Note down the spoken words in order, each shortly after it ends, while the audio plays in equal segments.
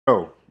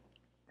Yo,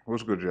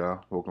 what's good,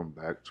 y'all? Welcome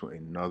back to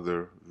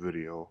another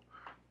video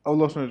of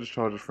Los Angeles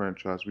Chargers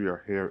franchise. We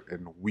are here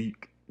in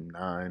week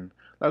 9.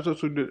 Last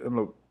episode we did end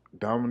up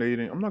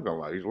dominating. I'm not gonna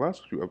lie, these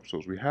last few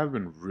episodes we have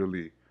been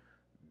really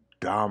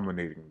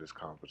dominating this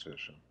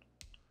competition.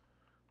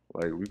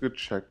 Like we could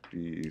check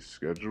the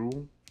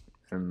schedule,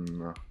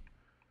 and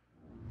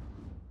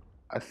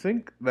I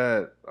think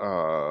that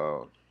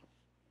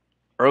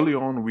early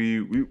on we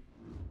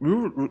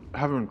were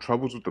having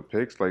troubles with the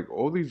picks. Like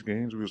all these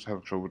games, we was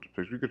having trouble with the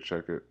picks. We could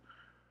check it.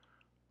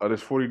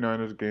 This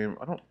 49ers game,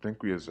 I don't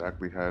think we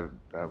exactly had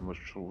that much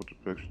trouble with the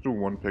picks. We threw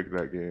one pick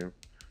that game.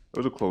 It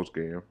was a close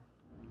game.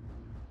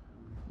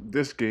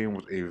 This game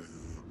was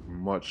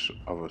much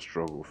of a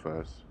struggle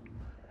fest.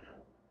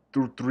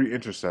 Threw three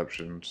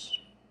interceptions,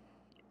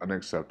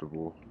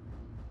 unacceptable.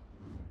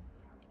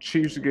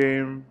 Chiefs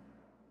game,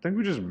 I think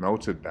we just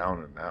melted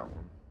down in that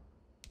one.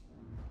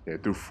 Yeah,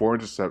 threw four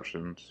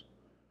interceptions.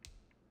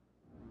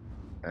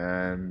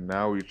 And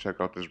now we check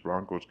out this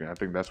Broncos game. I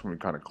think that's when we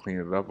kind of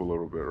cleaned it up a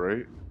little bit,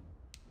 right?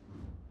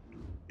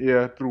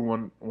 Yeah, threw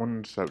one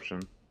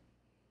interception.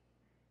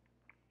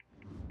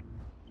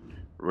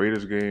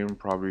 Raiders game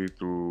probably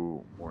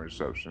threw more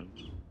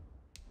interceptions.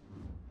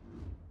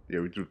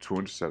 Yeah, we threw two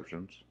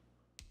interceptions.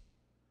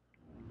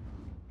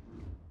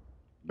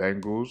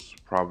 Bengals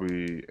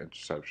probably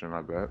interception,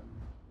 I bet.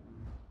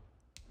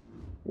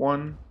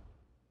 One.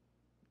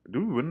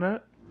 Did we win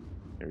that?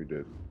 Yeah, we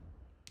did.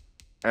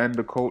 And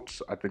the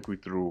Colts, I think we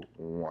threw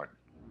one.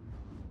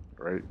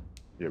 Right?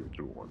 Yeah, we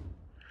threw one.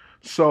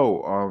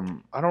 So,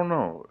 I don't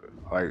know.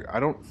 Like, I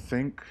don't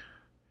think,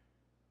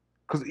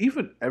 because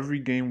even every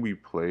game we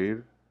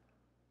played,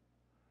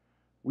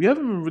 we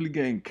haven't been really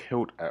getting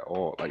killed at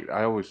all. Like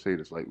I always say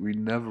this, like we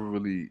never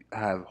really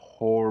have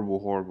horrible,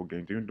 horrible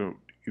games.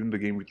 Even the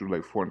game we threw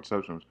like four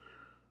interceptions,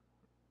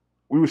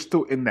 we were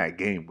still in that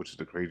game, which is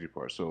the crazy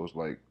part. So it was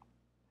like,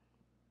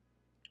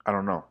 I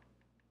don't know.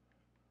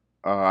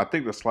 I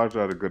think the slides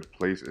are at a good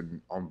place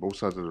on both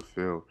sides of the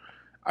field.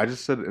 I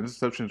just said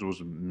interceptions was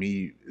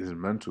me is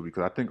mental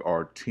because I think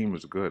our team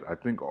is good. I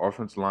think our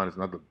offensive line is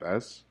not the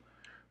best.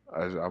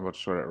 As I'm about to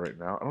show that right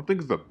now. I don't think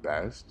it's the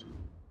best,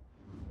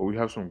 but we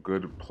have some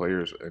good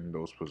players in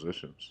those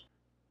positions.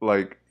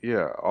 Like,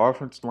 yeah, our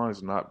offensive line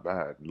is not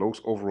bad.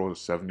 Lowest overall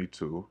is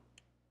 72.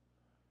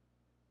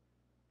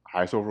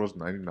 Highest overall is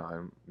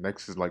 99.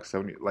 Next is like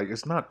 70. Like,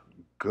 it's not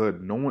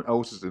good. No one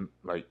else is in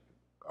like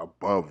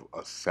above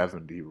a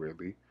 70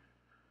 really.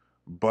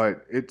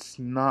 But it's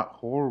not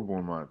horrible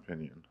in my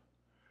opinion.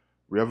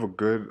 We have a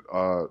good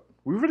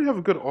we really have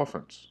a good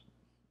offense.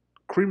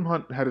 Kareem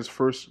Hunt had his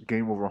first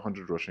game over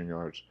 100 rushing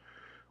yards,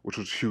 which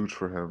was huge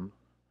for him.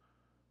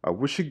 I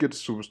wish he gets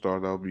a superstar.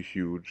 That would be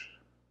huge.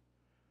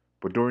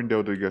 But during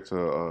Dale did get to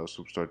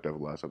Superstar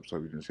Devil last episode.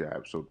 If you didn't see that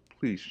episode,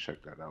 please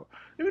check that out.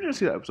 If you didn't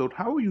see that episode,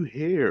 how are you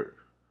here?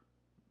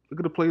 Look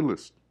at the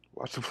playlist.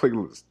 Watch the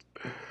playlist.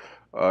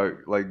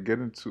 Like get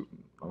into.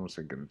 I don't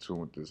say get in tune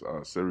with this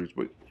series,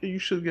 but yeah, you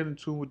should get in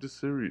tune with this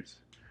series.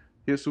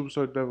 He had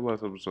Superstar Devil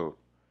last episode,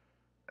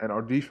 and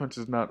our defense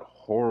is not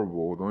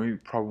horrible. The only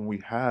problem we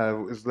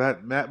have is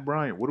that Matt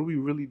Bryant. What do we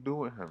really do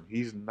with him?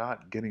 He's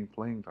not getting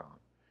playing time.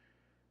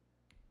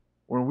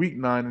 We're in week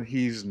 9 and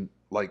he's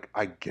like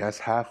I guess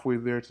halfway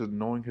there to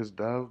knowing his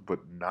dev,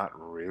 but not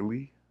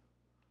really.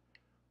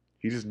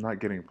 He's just not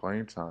getting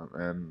playing time,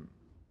 and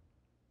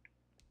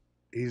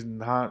he's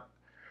not.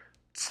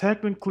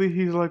 Technically,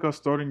 he's like a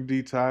starting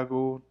D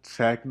tackle,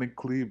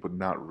 technically, but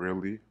not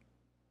really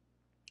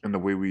in the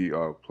way we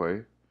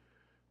play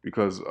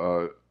because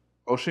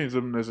O'Shane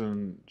Zimnes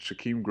and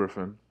Shaquem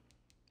Griffin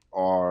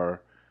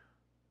are,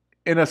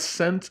 in a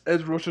sense,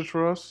 edge rushers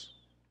for us.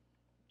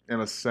 In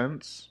a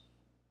sense,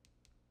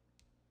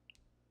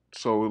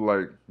 so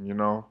like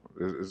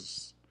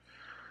it's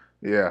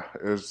yeah,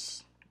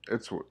 it's I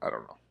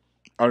don't know.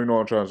 I don't even know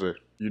what I'm trying to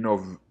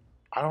say.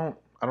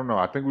 I don't know.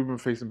 I think we've been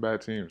facing bad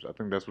teams. I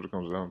think that's what it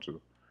comes down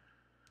to.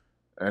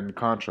 And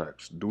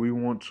contracts. Do we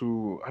want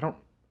to? I don't.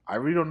 I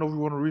really don't know if we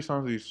want to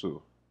re-sign these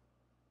two.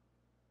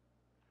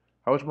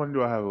 How much money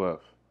do I have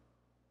left?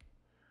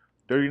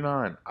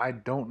 39. I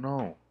don't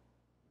know.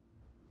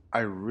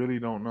 I really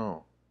don't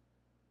know.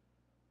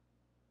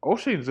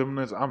 O'Shane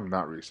Zimenez, I'm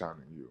not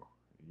re-signing you.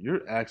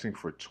 You're asking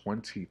for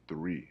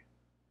 23.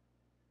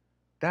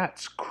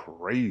 That's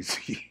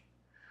crazy.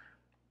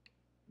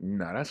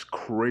 Nah, that's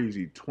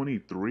crazy.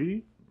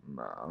 23?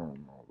 Nah, I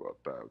don't know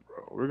about that,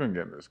 bro. We're gonna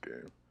get in this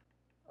game.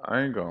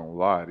 I ain't gonna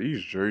lie,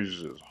 these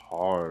jerseys is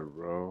hard,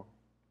 bro.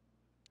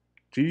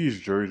 These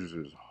jerseys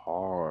is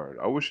hard.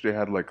 I wish they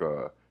had like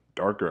a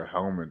darker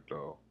helmet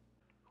though.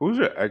 Who's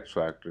your X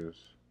Factors?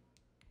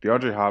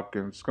 DeAndre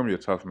Hopkins. It's gonna be a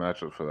tough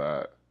matchup for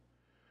that.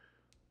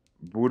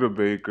 Buda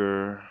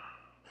Baker,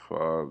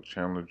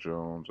 Chandler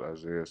Jones,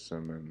 Isaiah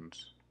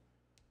Simmons,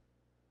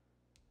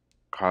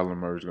 Kyler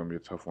Murray's gonna be a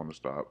tough one to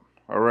stop.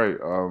 All right,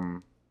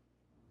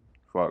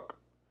 fuck.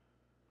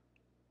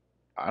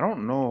 I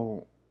don't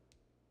know.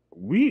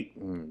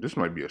 This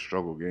might be a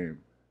struggle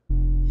game.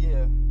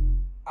 Yeah,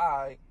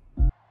 I.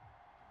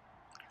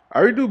 I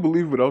really do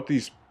believe without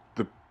these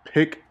the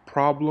pick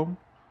problem,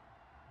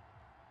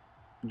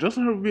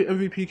 Justin Herbert would be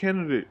an MVP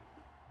candidate.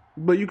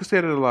 But you could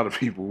say that a lot of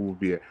people would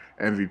be an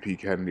MVP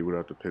candidate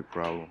without the pick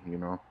problem, you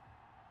know?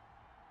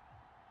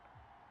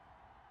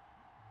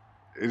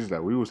 It's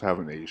that we was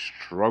having a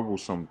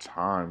strugglesome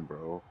time,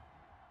 bro.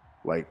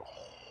 Like,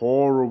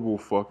 horrible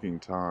fucking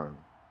time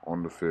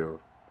on the field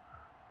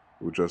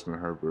with Justin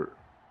Herbert.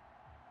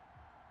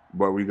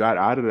 But we got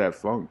out of that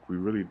funk. We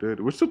really did.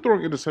 We're still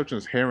throwing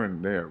interceptions here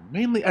and there,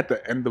 mainly at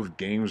the end of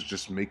games,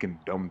 just making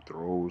dumb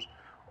throws,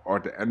 or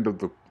at the end of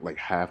the like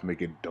half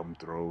making dumb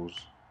throws.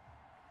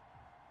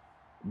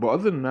 But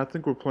other than that, I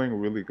think we're playing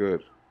really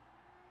good.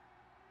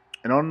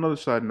 And on another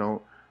side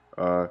note,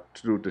 to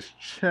do with this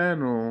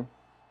channel,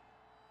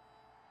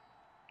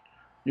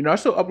 you know, I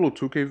still upload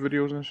 2K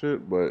videos and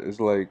shit, but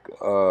it's like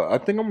I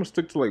think I'm gonna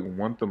stick to like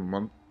once a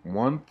month,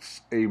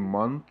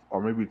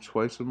 or maybe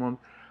twice a month.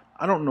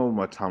 I don't know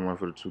my timeline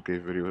for the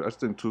 2K videos. I just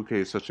think 2K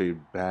is such a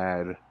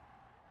bad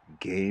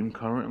game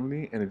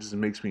currently, and it just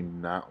makes me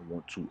not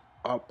want to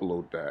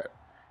upload that.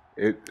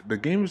 The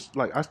game is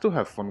like I still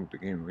have fun with the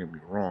game. Don't get me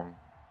wrong,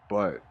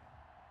 but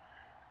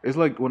it's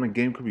like when a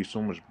game could be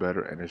so much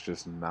better and it's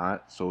just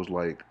not. So it's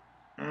like,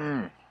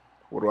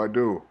 what do I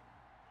do?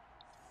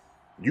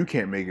 You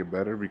can't make it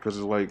better because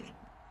it's like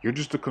you're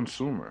just a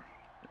consumer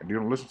and you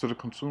don't listen to the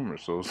consumer.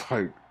 So it's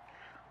like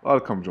a lot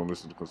of companies don't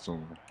listen to the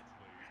consumer.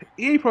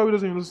 EA probably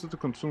doesn't even listen to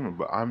the consumer,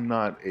 but I'm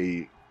not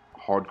a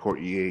hardcore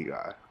EA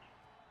guy.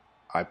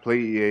 I play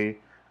EA,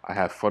 I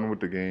have fun with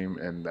the game,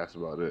 and that's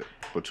about it.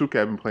 But 2K,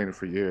 I've been playing it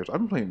for years. I've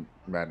been playing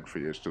Madden for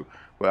years too,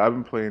 but I've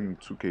been playing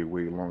 2K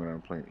way longer than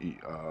I'm playing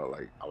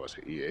like I was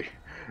say EA.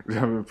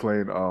 I've been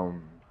playing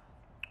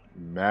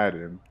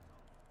Madden,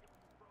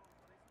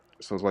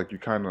 so it's like you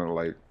kind of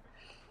like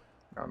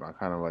I don't know,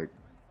 kind of like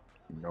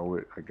know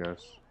it, I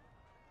guess.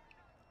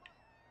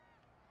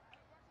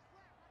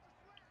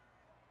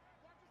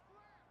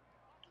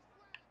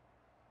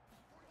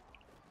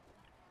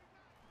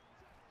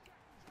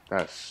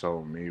 That's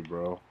so me,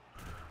 bro.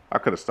 I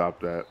could have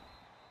stopped that.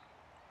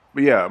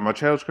 But yeah, my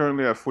channel's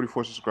currently at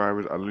 44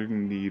 subscribers. I literally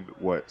need,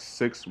 what,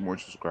 6 more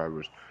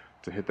subscribers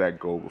to hit that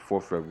goal before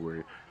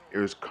February.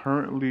 It is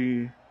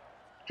currently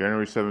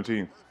January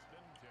 17th.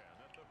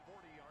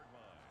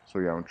 So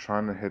yeah, I'm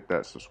trying to hit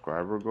that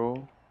subscriber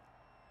goal.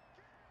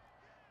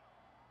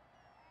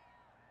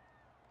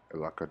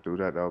 If I could do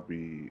that, that would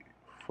be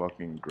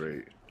fucking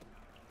great.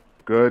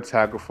 Good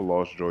tackle for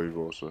loss, Joey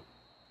Bosa.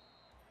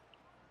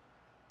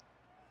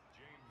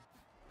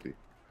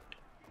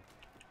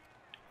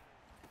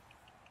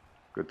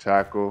 Good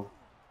tackle.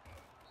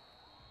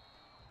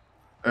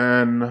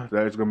 And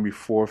that is going to be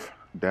 4th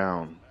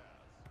down.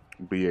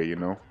 But yeah, you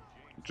know,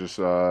 just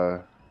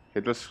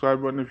hit the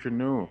subscribe button if you're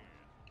new.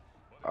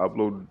 I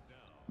upload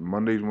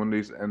Mondays,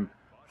 Wednesdays, and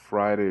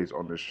Fridays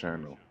on this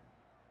channel.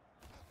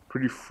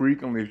 Pretty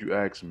frequently, if you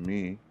ask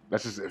me.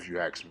 That's just if you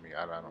ask me.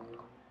 I don't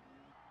know.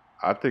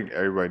 I think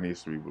everybody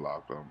needs to be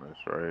blocked on this,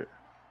 right?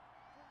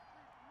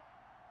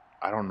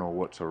 I don't know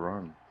what to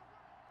run.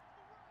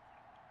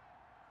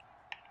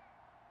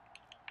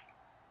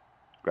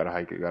 Gotta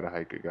hike it, gotta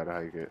hike it, gotta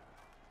hike it.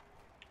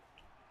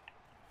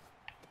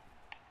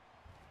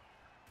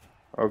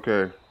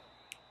 Okay.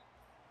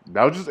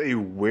 That was just a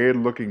weird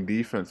looking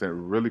defense and it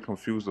really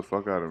confused the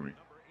fuck out of me.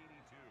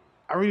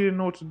 I really didn't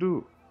know what to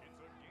do.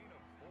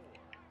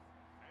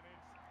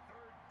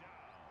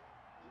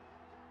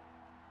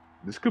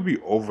 This could be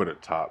over the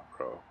top,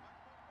 bro.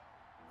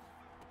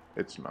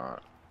 It's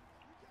not.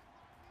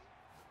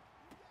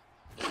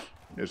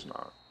 It's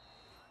not.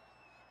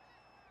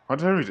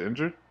 Hunter Henry's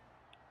injured?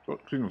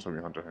 Please don't tell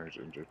me Hunter Henry's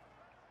injured.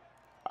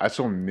 I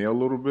saw him kneel a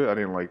little bit. I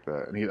didn't like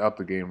that. And he's out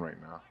the game right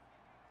now.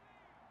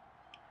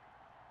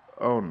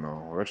 Oh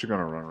no. We're actually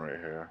going to run right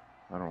here.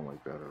 I don't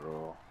like that at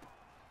all.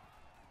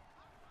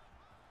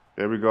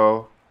 There we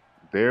go.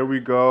 There we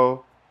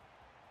go.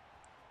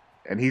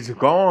 And he's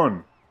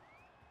gone.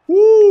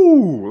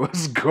 Woo!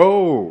 Let's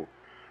go.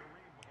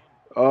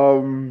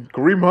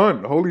 Kareem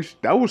Hunt. Holy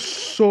that was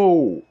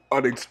so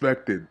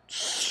unexpected.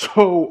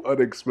 So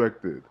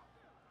unexpected.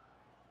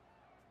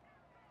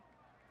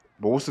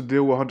 But what's the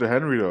deal with Hunter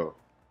Henry though?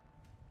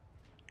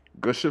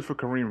 Good shit for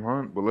Kareem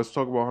Hunt, but let's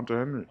talk about Hunter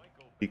Henry.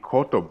 He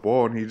caught the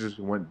ball and he just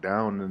went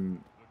down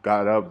and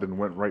got up, then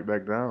went right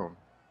back down.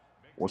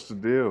 What's the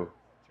deal?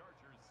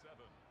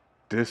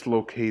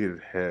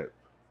 Dislocated hip.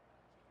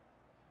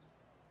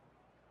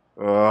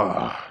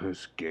 Ugh,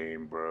 this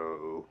game,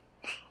 bro.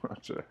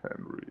 Hunter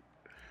Henry.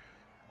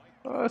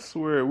 I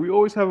swear, we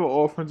always have an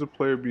offensive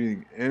player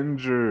being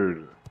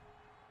injured.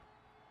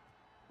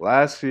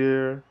 Last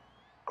year,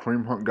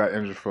 Kareem Hunt got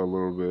injured for a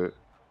little bit.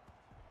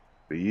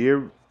 The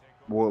year,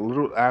 well, a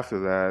little after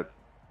that,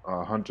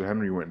 Hunter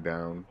Henry went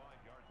down.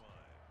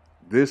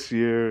 This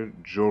year,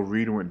 Joe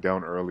Reed went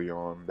down early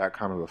on. That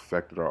kind of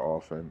affected our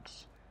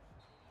offense.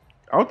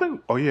 I don't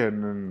think. Oh yeah,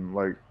 and then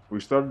like we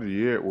started the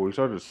year. Well, we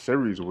started the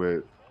series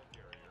with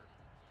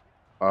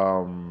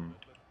um,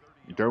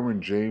 Derwin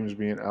James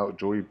being out,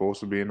 Joey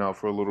Bosa being out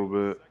for a little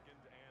bit.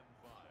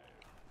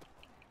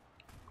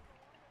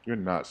 You're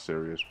not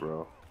serious,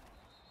 bro.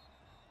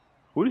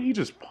 Who did he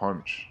just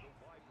punch?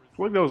 I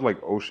feel like that was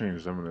like O'Shane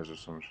Zimenez or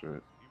some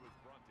shit.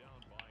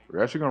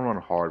 We're actually gonna run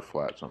hard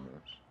flats on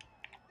this.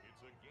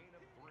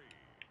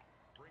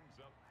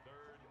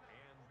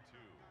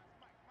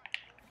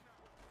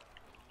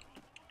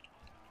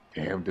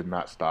 Damn, did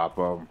not stop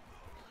him.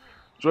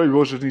 Joey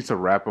Rose just needs to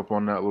wrap up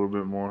on that a little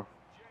bit more.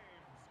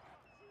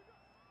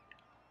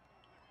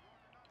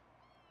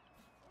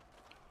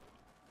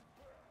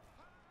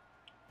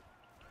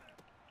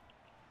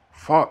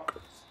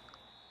 Fuck.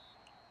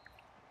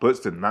 Blitz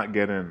did not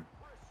get in.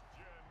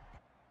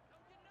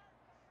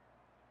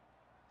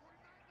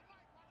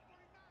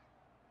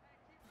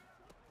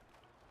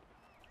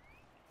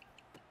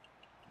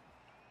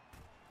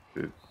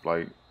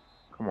 Like,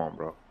 come on,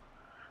 bro.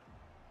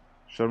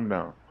 Shut him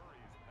down.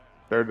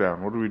 They're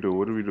down. What do we do?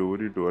 What do we do? What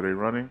do you do? Are they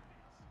running?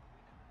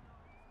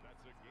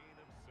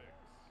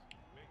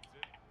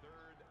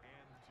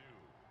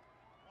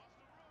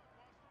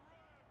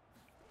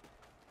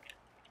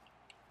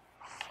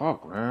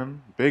 Fuck,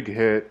 man. Big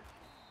hit.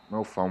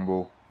 No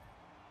fumble.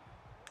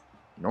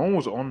 No one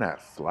was on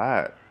that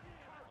flat.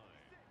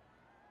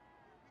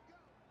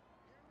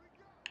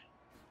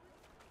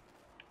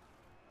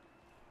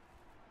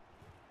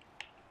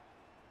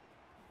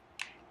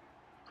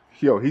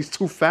 Yo, he's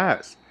too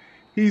fast.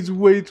 He's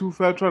way too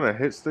fast trying to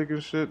hit stick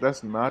and shit.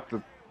 That's not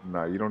the...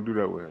 Nah, you don't do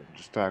that with him.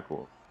 Just tackle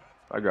him.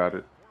 I got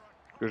it.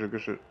 Good shit, good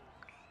shit.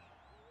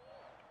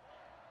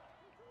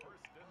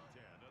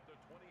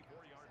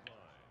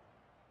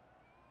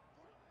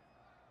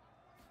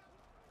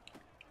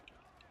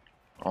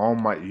 Oh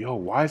my... Yo,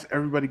 why is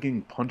everybody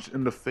getting punched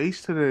in the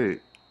face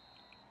today?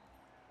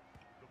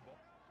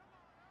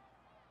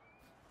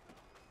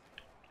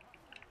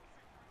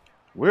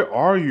 Where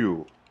are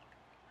you?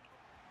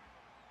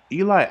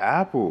 Eli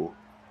Apple.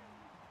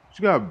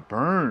 She got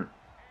burnt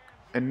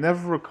and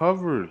never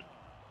recovered.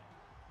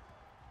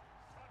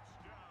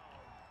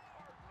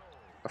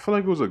 I feel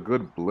like it was a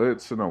good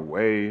blitz in a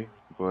way,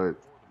 but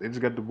they just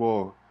got the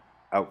ball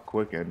out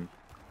quick and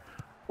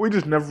we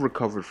just never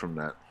recovered from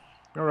that.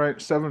 All right,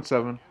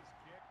 7-7.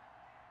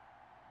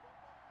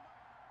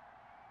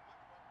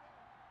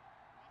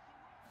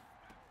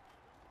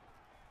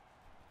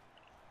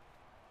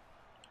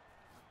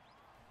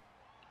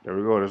 There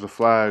we go. There's a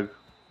flag.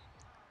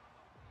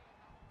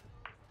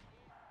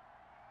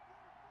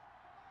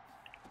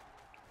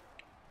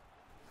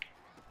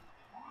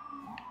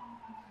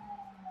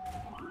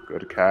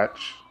 Good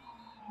catch.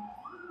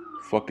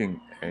 Fucking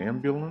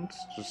ambulance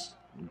just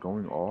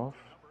going off.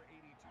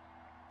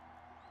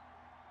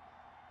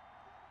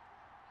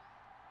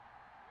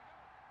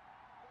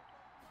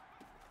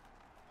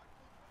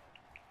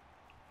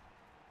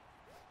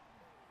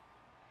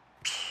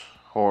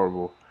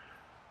 Horrible.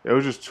 There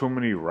was just too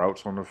many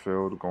routes on the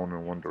field going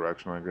in one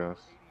direction, I guess.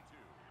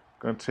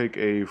 Gonna take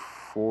a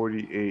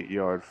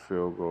 48-yard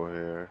field goal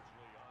here.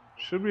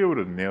 Should be able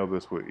to nail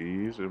this with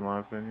ease, in my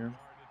opinion.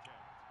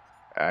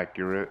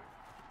 Accurate.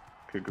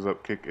 Kick is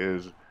up. Kick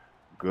is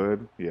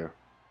good. Yeah.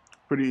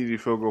 Pretty easy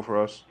field goal for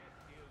us.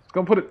 It's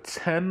gonna put it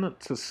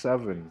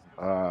 10-7.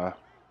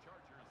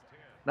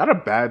 Not a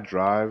bad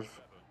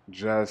drive.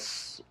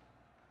 Just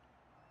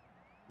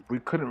we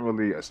couldn't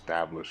really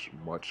establish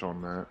much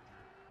on that.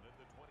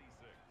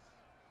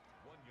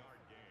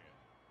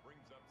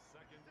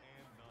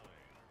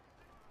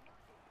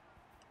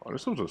 Oh,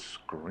 this was a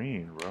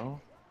screen, bro.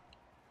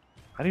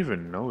 I didn't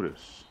even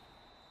notice.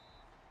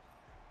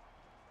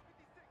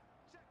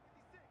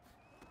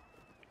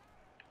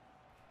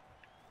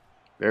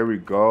 There we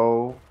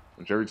go.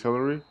 Jerry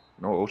Tillery?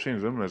 No,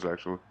 O'Shane Zimenez,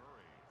 actually.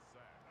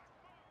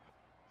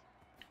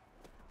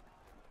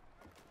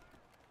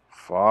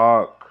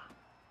 Fuck.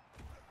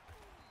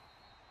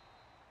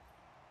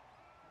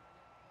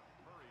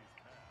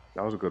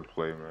 That was a good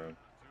play, man.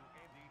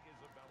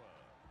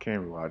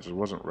 Can't lie, I just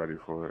wasn't ready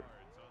for it.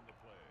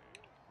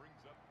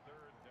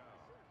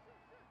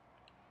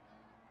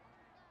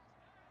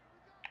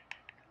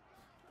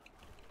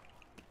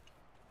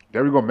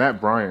 There we go, Matt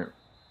Bryant.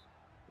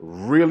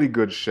 Really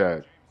good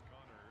shed.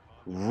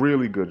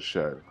 Really good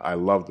shed. I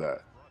love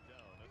that.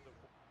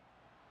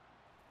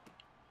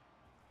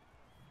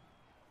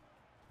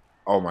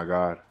 Oh my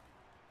God.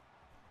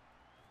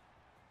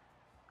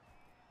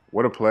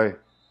 What a play.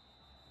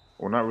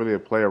 Well, not really a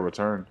play, a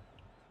return.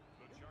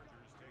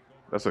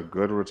 That's a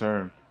good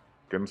return.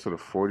 Getting to the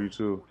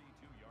 42.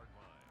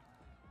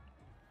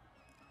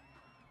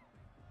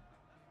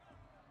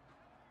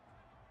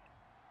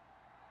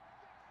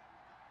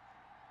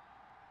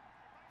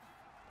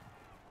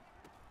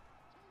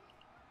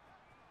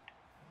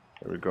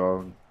 There we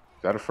go. Is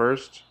that a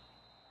first?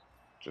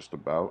 Just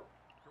about.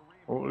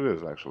 Well, it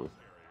is actually.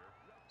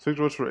 6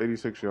 runs for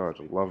 86 yards.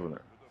 Loving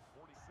it.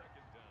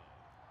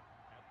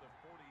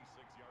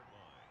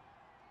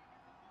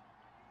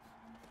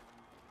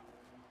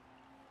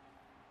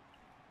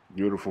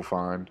 Beautiful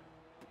find.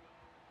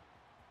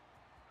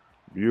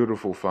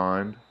 Beautiful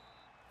find.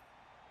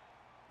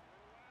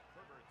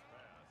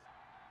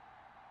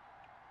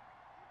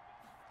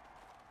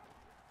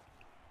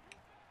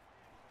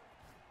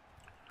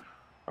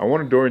 I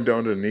wanted Dorian down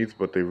underneath,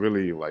 but they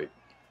really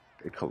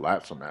they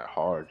collapse on that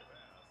hard.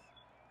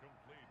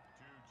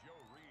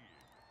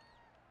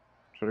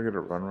 Should I get a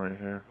run right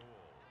here?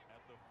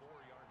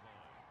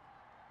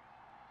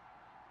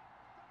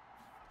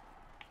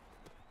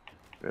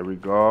 There we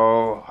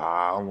go.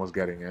 Ah, almost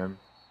getting in. I'm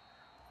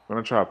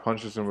gonna try to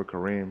punch this in with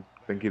Kareem.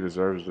 I think he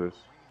deserves this.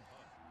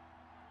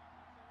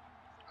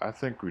 I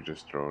think we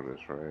just throw this,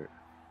 right?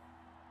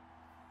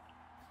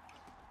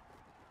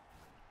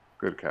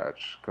 Good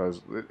catch.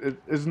 Because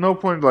it's no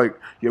point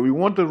yeah, we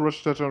want the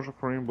rush touchdown for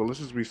Kareem, but let's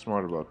just be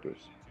smart about this.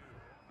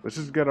 Let's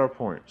just get our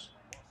points.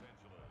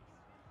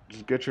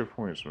 Just get your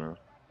points, man.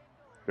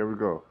 There we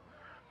go.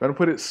 Gonna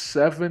put it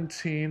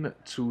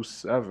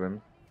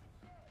 17-7.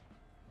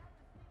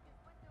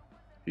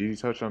 Easy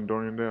touch on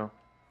Dorian Dale.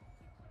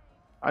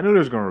 I knew they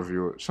was gonna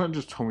review it. Something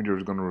just told me they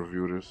was gonna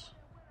review this.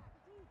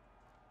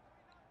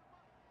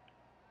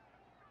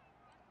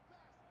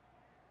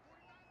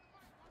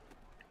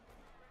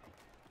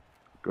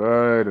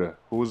 Good.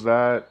 Who's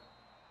that?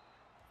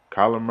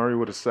 Kyler Murray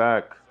with a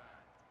sack.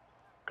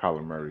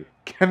 Kyler Murray.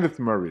 Kenneth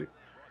Murray.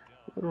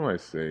 What am I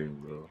saying,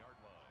 bro?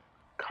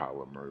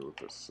 Kyler Murray with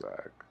a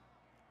sack.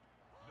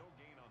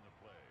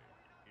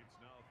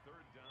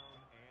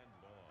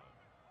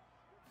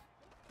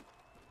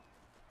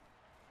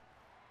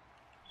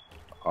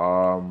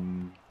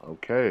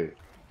 Okay.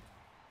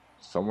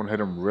 Someone hit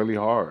him really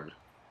hard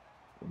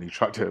when he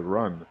tried to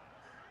run.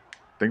 I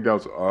think that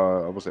was,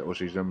 I was say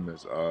Oshie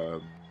Jimenez.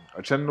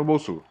 Achenne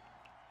Nobosu.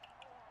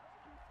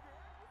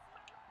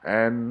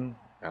 And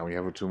now we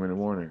have a 2-minute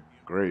warning.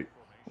 Great.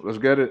 Let's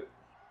get it.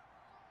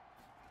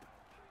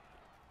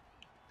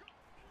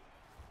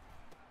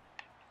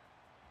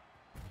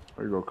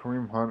 There you go.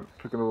 Kareem Hunt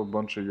picking up a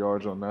bunch of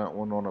yards on that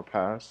one on a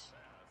pass.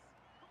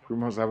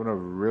 Kareem Hunt's having a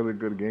really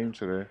good game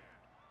today.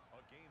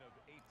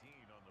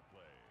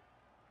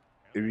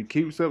 If he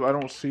keeps up, I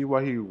don't see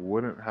why he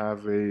wouldn't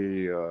have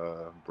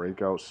a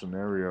breakout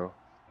scenario.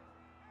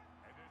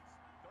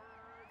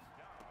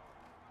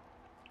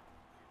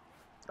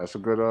 That's a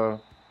good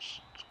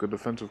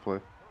defensive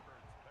play.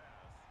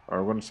 All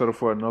right, we're gonna settle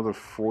for another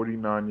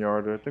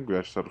 49-yarder. I think we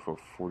actually settled for a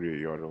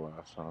 48-yarder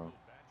last time.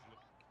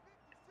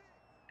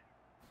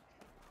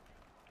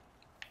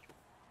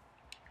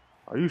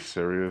 Are you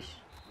serious?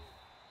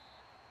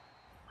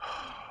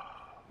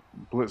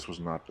 Blitz was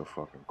not the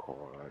fucking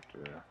call right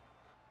there.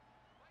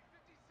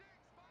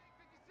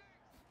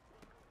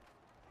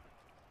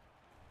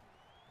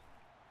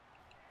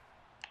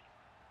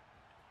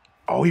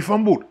 Oh, he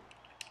fumbled.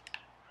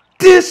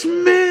 This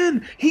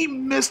man, he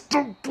missed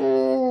the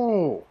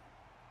ball.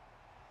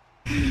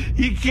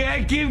 You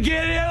can't keep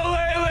getting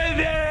away with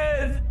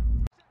it.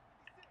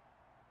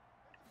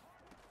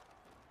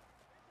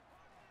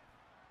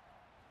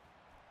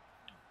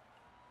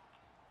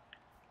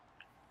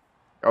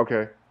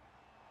 Okay.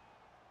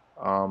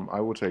 I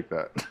will take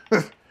that.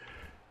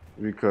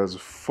 Because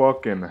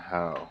fucking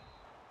hell.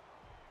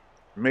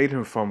 Made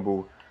him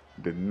fumble,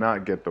 did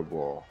not get the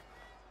ball.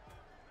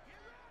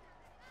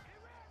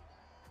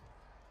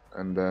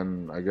 And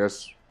then I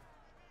guess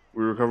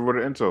we recovered with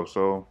an intel,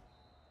 so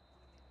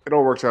it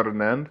all works out in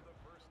the end.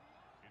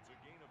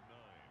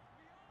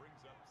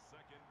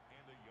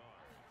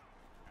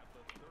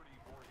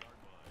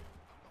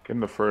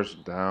 Getting the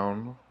first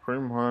down.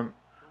 Kareem Hunt,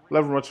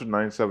 11 rushes for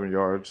 97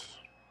 yards.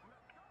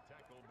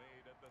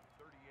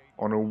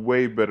 On a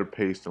way better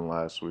pace than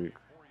last week.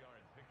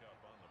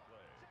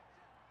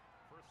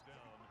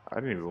 I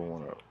didn't even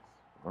want to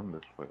run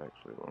this play,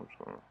 actually. I'm just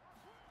going to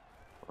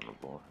run the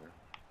ball here.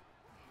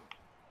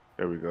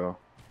 There we go.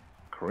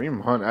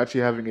 Kareem Hunt actually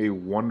having a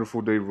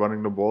wonderful day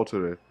running the ball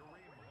today.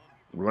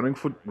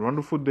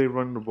 Wonderful day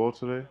running the ball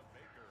today.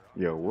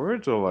 Yeah,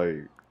 words are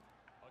like,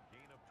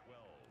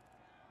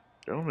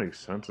 they don't make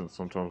sense, and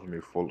sometimes when they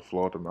flow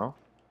out the mouth.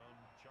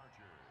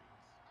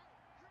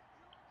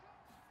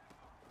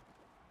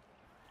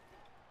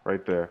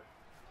 Right there.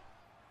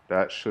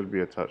 That should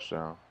be a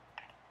touchdown.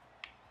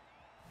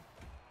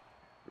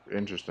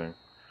 Interesting.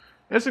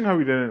 Interesting how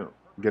we didn't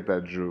get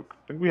that juke.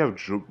 I think we have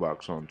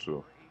jukebox on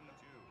too.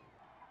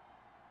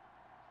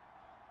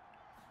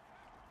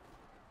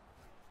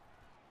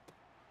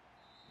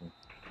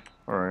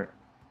 Alright.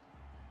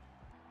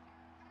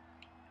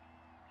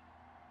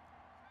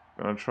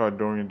 Gonna try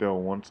Dorian Dale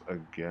once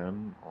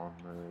again on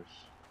this.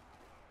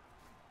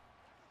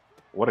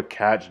 What a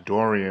catch,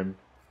 Dorian.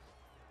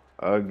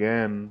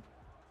 Again.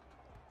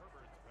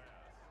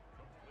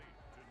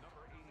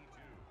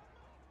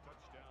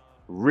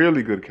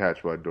 Really good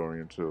catch by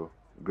Dorian too.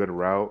 Good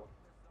route.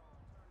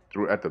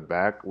 Threw at the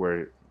back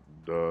where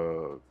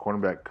the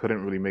cornerback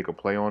couldn't really make a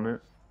play on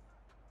it.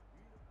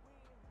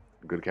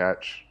 Good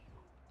catch.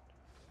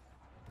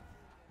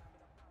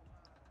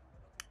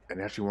 And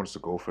they actually want us to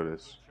go for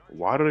this.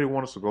 Why do they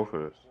want us to go for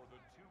this?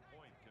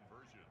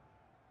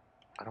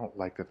 I don't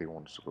like that they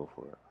want us to go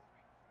for it.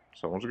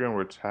 So once again,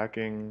 we're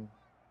attacking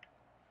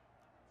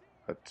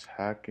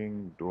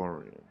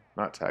Dorian.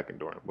 Not attacking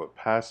Dorian, but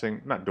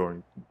passing, not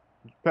Dorian,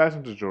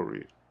 passing to Joe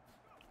Reed.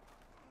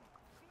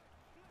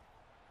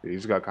 He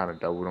just got kind of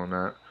doubled on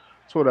that.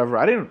 So whatever.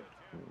 I didn't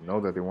know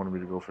that they wanted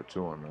me to go for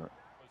two on that.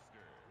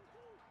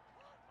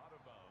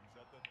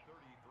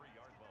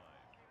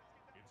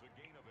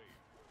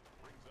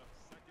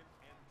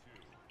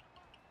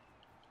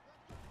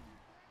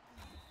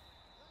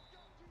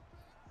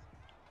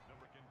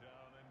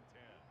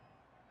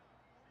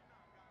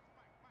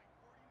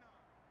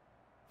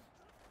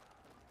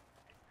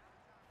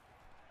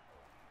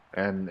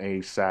 And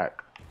a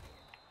sack.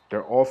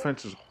 Their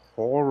offense is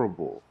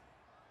horrible.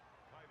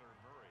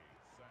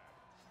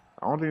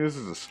 I don't think this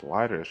is a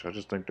slider issue. I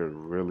just think they're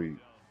really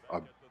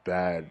a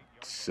bad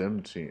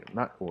sim team.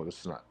 Not well,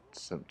 this is not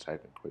sim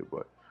technically,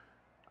 but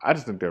I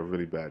just think they're a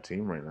really bad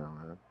team right now,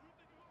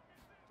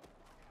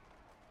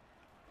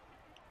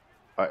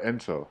 man.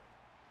 Ento.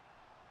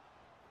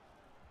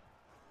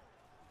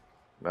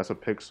 That's a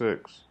pick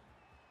six.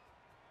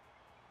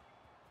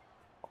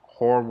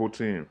 Horrible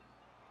team.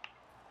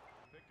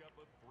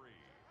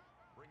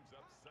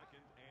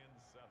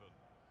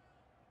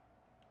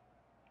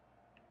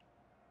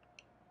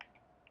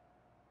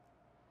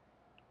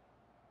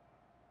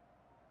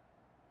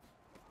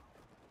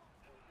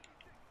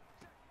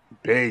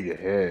 Big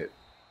hit.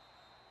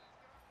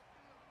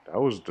 That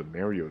was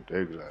Demario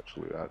Diggs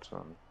actually that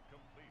time.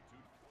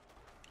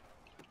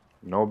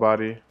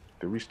 Nobody.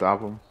 Did we stop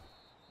him?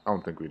 I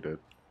don't think we did.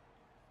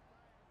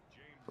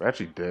 We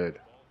actually did.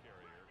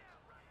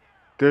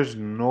 There's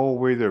no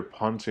way they're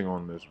punting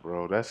on this,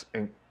 bro. That's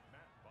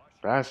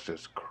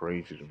just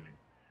crazy to me.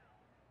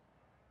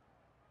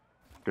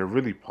 They're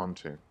really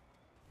punting.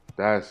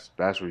 That's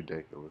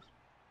ridiculous.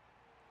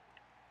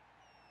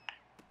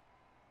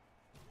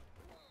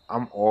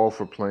 I'm all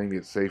for playing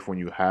it safe when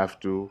you have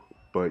to,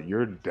 but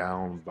you're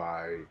down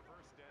by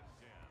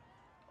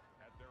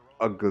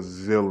a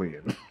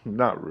gazillion.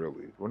 Not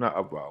really. We're not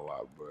up by a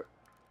lot, but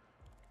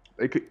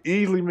they could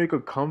easily make a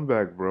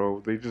comeback,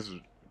 bro. They just,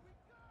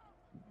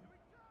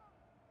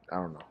 I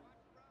don't know.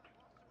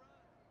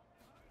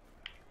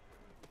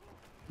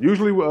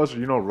 Usually with us,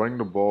 running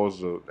the ball is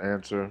the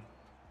answer.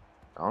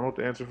 I don't know what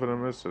the answer for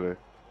them is today.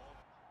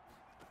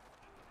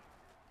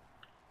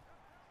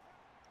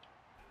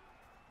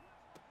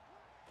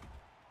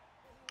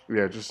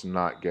 Yeah, just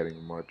not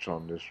getting much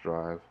on this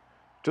drive.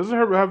 Doesn't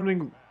hurt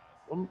having,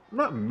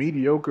 not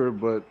mediocre,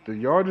 but the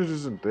yardage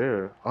isn't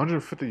there.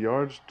 150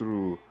 yards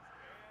through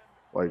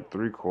like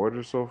three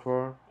quarters so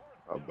far.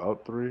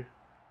 About three.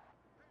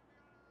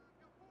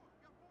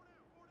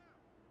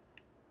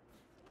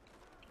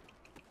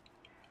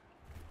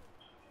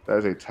 That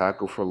is a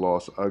tackle for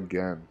loss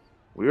again.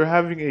 We are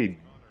having a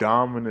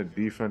dominant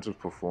defensive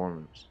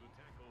performance.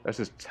 That's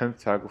his 10th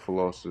tackle for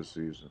loss this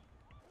season.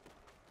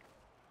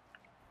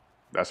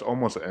 That's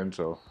almost an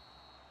ento.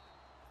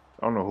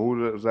 I don't know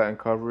who was that in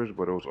coverage,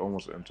 but it was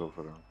almost an ento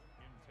for them.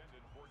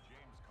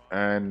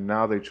 And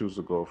now they choose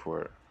to go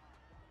for it.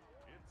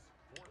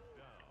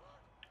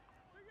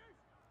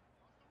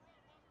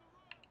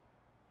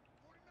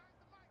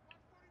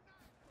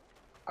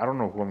 I don't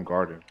know who I'm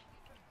guarding.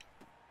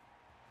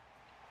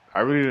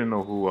 I really didn't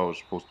know who I was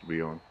supposed to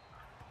be on.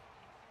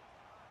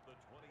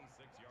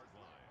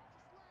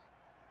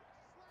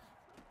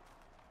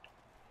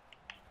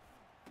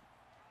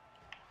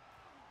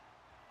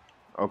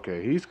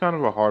 Okay, he's kind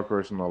of a hard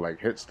person to like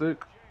hit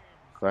stick.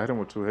 I hit him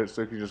with two hit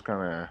sticks. He just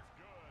kind of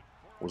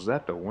was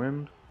that the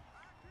wind?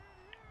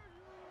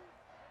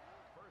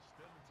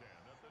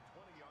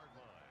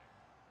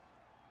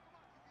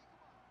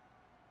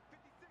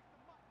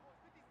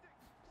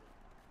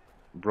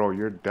 Bro,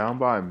 you're down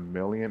by a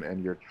million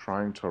and you're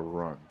trying to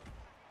run.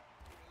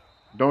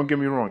 Don't get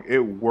me wrong, it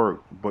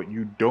worked, but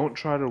you don't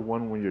try to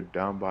run when you're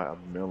down by a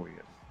million.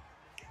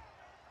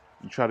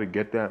 You try to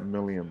get that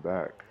million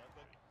back.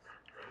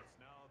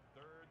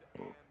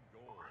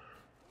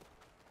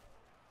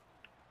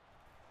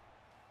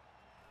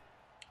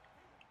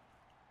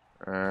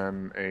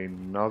 And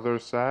another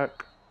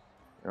sack.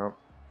 Yep.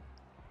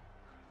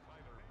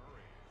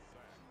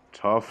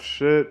 Tough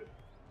shit.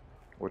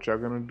 What y'all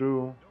gonna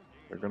do?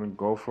 They're gonna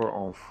go for it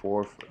on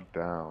fourth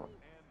down.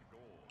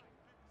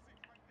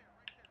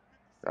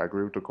 I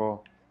agree with the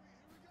call.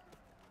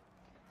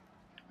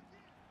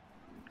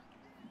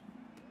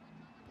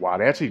 Wow,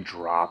 they actually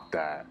dropped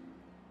that.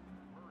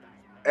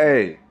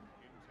 Hey,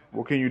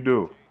 what can you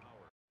do?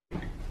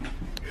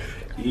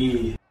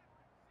 Yeah.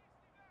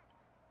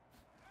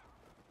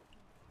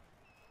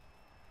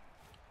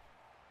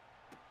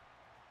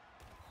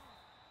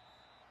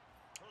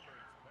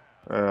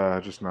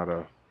 Just not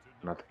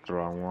the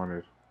throw I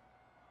wanted.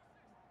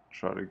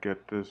 Try to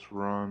get this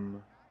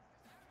run.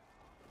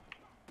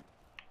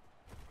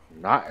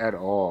 Not at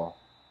all.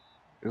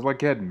 It's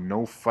like he had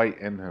no fight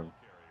in him.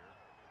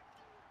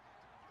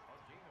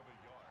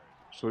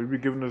 So he'd be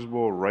giving this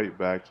ball right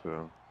back to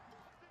him.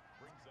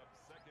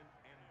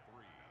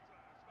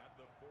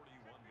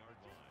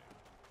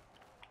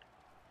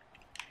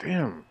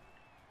 Damn.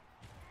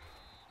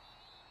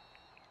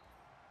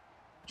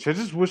 See, I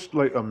just wish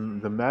like the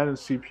Madden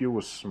CPU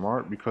was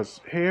smart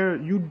because here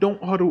you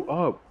don't huddle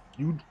up.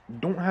 You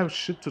don't have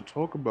shit to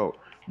talk about.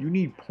 You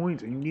need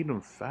points and you need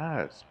them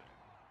fast.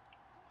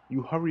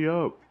 You hurry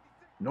up.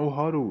 No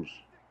huddles.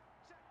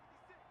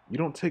 You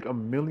don't take a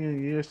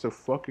million years to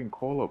fucking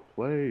call a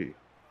play.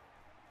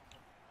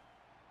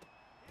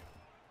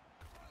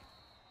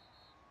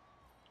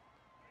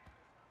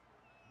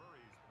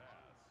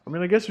 I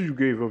mean, I guess if you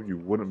gave up, you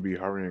wouldn't be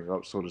hurrying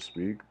up, so to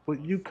speak,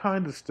 but you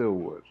kind of still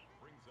would.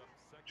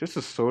 Just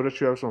to show that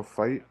you have some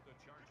fight.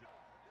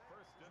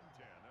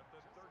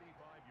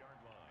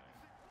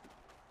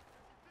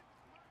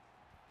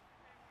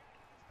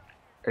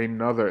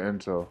 Another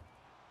intel.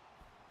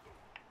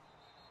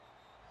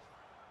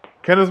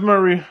 Kenneth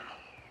Murray.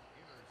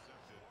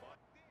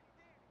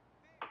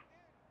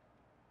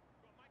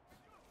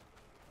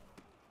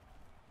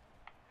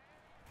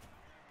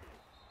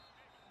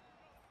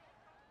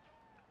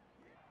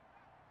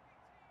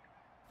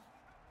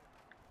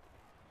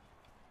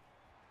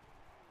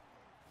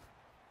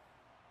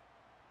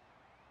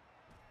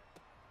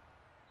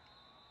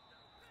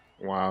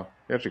 Wow,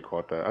 he actually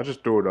caught that. I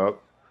just threw it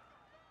up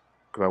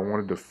because I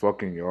wanted the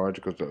fucking yards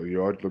because the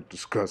yards looked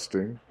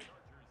disgusting.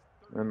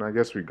 And I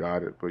guess we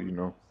got it, but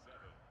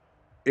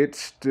it's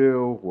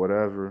still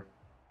whatever.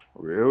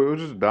 It was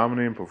just a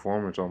dominating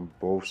performance on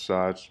both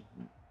sides.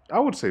 I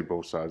would say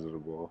both sides of the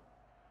ball.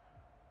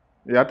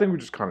 Yeah, I think we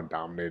just kind of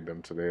dominated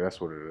them today. That's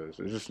what it is.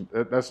 It's just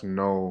that's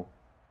no.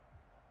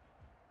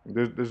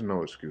 There's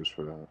no excuse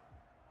for that.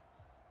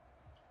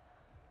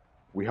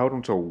 We held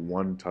them to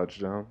one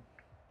touchdown.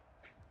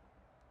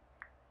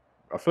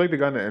 I feel like they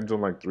got in the end zone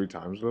like three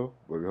times though,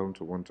 but we held them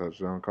to one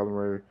touchdown. Kyler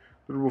Murray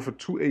threw for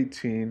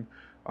 218,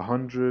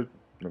 100,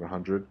 not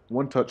 100,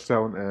 one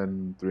touchdown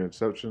and three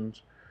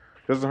interceptions.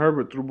 Justin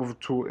Herbert threw for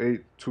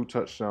 208, two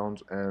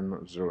touchdowns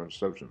and zero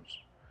interceptions.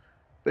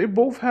 They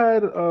both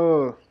had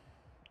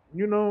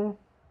you know,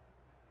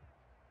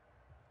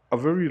 a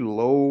very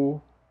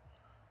low.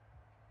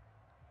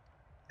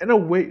 In a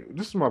way,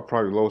 this is my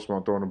probably lowest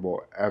amount throwing the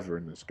ball ever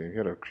in this game. He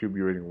had a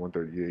QB rating of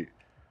 138,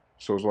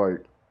 so it's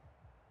like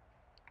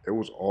it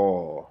was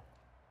all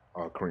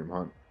Kareem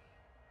Hunt.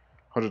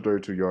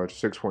 132 yards,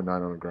 6.9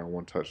 on the ground,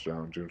 one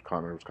touchdown. James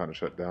Conner was kind of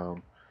shut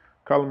down.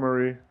 Kyler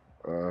Murray,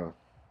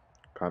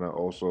 kind of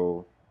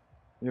also,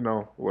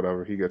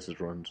 whatever. He gets his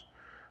runs.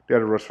 The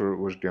other rusher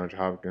was DeAndre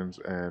Hopkins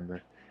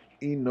and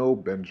Eno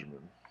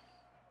Benjamin.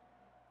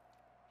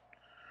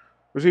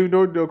 Receiving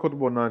Dale caught the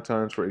ball 9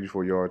 times for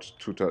 84 yards,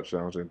 two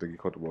touchdowns. I didn't think he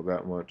caught the ball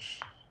that much.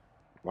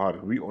 Wow,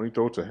 did we only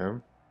throw to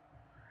him?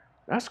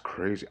 That's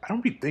crazy. I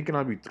don't be thinking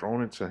I'd be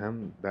throwing it to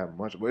him that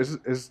much, but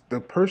it's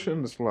the person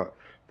in the slot.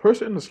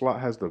 Person in the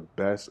slot has the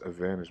best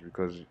advantage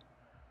because,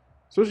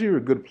 especially if you're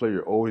a good player,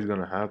 you're always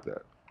gonna have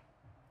that.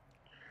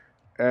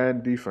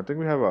 And defense, I think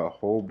we have a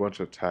whole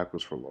bunch of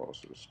tackles for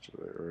losses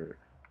today,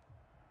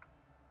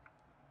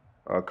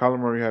 right? Colin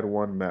Murray had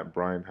one, Matt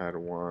Bryant had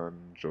one,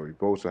 Joey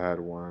Bosa had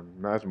one.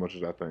 Not as much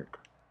as I think.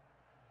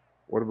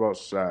 What about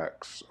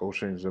sacks?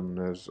 O'Shane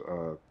Zimenez.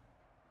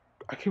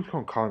 I keep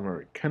calling Colin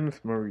Murray. Kenneth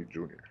Murray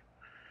Jr.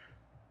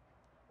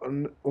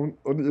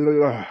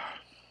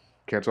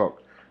 Can't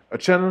talk.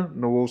 Achena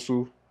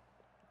Nwosu,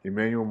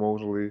 Emmanuel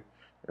Mosley,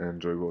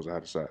 and Joey Bosa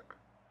had a sack.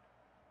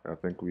 I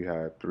think we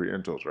had three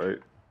intels, right?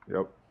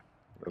 Yep.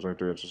 There's only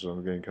three intels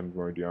on the game. Kenneth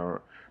Murray,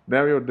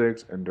 Dario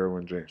Diggs, and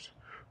Derwin James.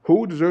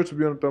 Who deserves to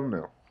be on the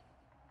thumbnail?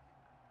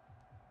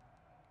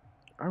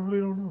 I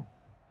really don't know.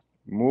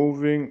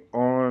 Moving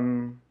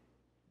on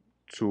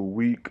to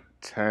week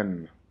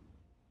 10.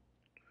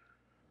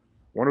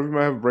 One of you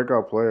might have a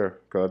breakout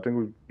player because I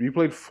think we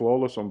played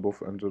flawless on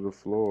both ends of the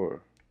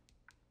floor.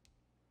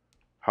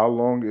 How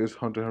long is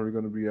Hunter Henry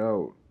going to be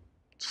out?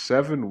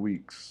 7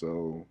 weeks,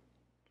 so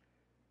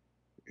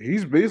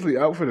he's basically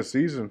out for the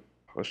season.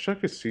 Let's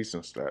check his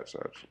season stats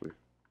actually.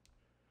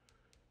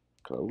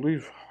 I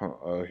believe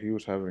he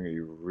was having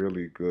a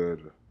really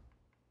good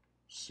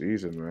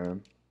season,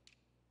 man.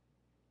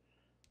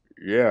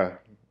 Yeah,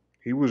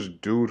 he was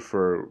due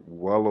for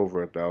well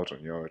over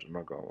 1,000 yards. I'm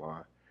not gonna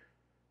lie.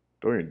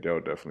 Dorian Dell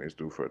definitely is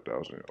due for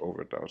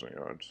over 1,000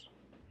 yards.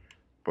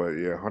 But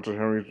yeah, Hunter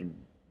Henry's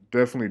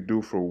definitely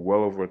due for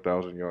well over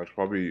 1,000 yards.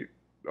 Probably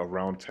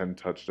around 10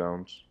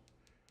 touchdowns.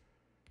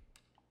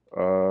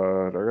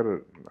 I gotta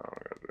no, I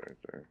gotta do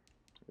anything.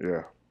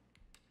 Yeah,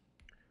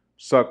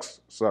 sucks.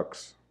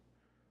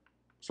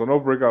 So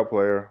no breakout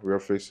player. We are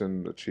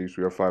facing the Chiefs.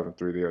 We are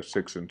 5-3. They are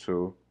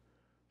 6-2.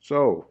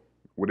 So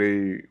with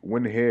a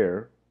win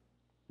here,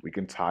 we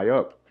can tie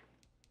up.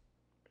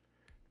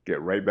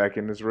 Get right back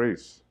in this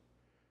race.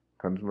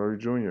 Hunter Murray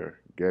Jr.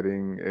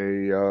 getting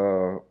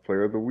a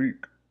Player of the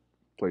Week.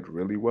 Played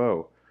really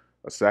well.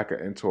 A sack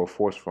into a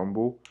forced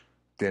fumble.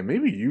 Damn,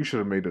 maybe you should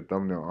have made the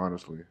thumbnail,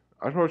 honestly.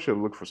 I probably should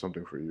have looked for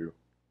something for you.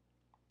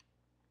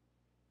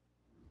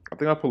 I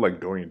think I put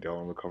like Dorian Dell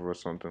on the cover or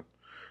something.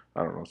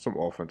 I don't know, some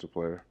offensive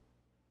player.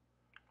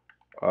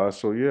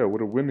 So yeah,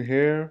 with a win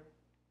here,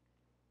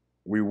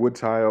 we would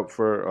tie up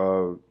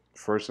for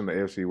first in the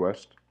AFC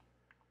West.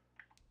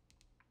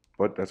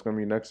 But that's gonna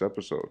be next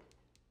episode.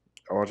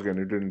 Once again, if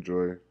you did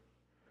enjoy,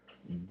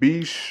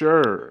 be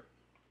sure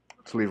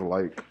to leave a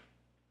like.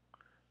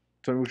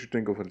 Tell me what you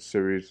think of the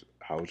series,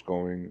 how it's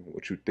going,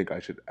 what you think I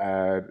should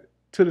add,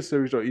 to the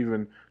series or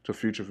even to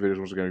future videos.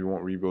 Once again, if you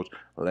want rebuilds,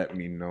 let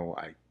me know.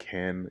 I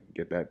can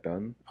get that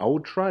done. I will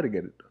try to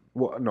get it done.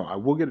 Well, no, I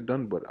will get it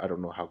done, but I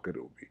don't know how good it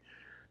will be.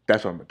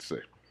 That's what I meant to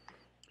say.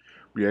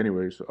 But yeah,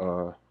 anyways,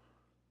 watch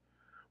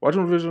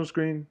my videos on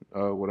screen.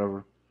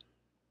 Whatever.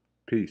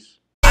 Peace.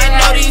 I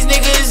know these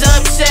niggas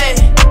upset.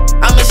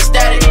 I'm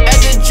ecstatic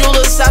at the